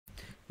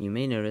You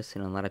may notice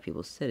in a lot of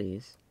people's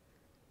cities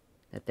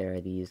that there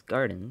are these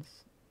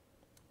gardens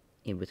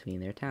in between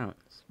their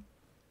towns.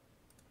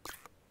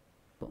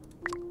 Well,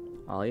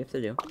 all you have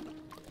to do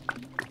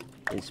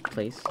is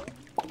place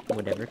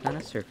whatever kind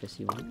of surface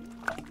you want,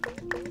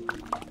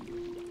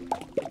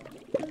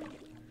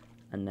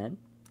 and then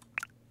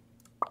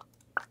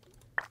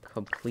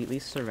completely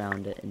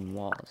surround it in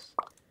walls.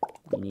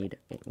 You need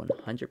it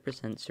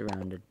 100%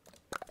 surrounded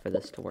for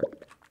this to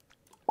work.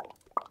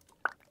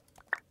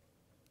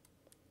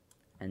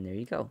 And there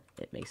you go,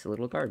 it makes a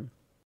little garden.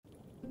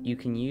 You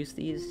can use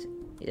these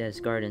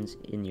as gardens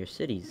in your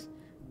cities,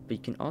 but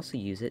you can also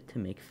use it to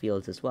make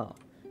fields as well.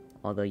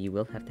 Although you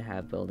will have to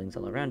have buildings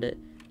all around it,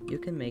 you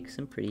can make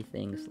some pretty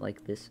things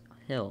like this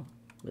hill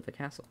with a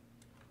castle.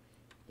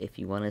 If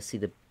you want to see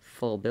the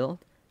full build,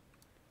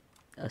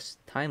 a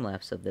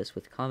time-lapse of this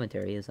with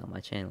commentary is on my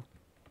channel.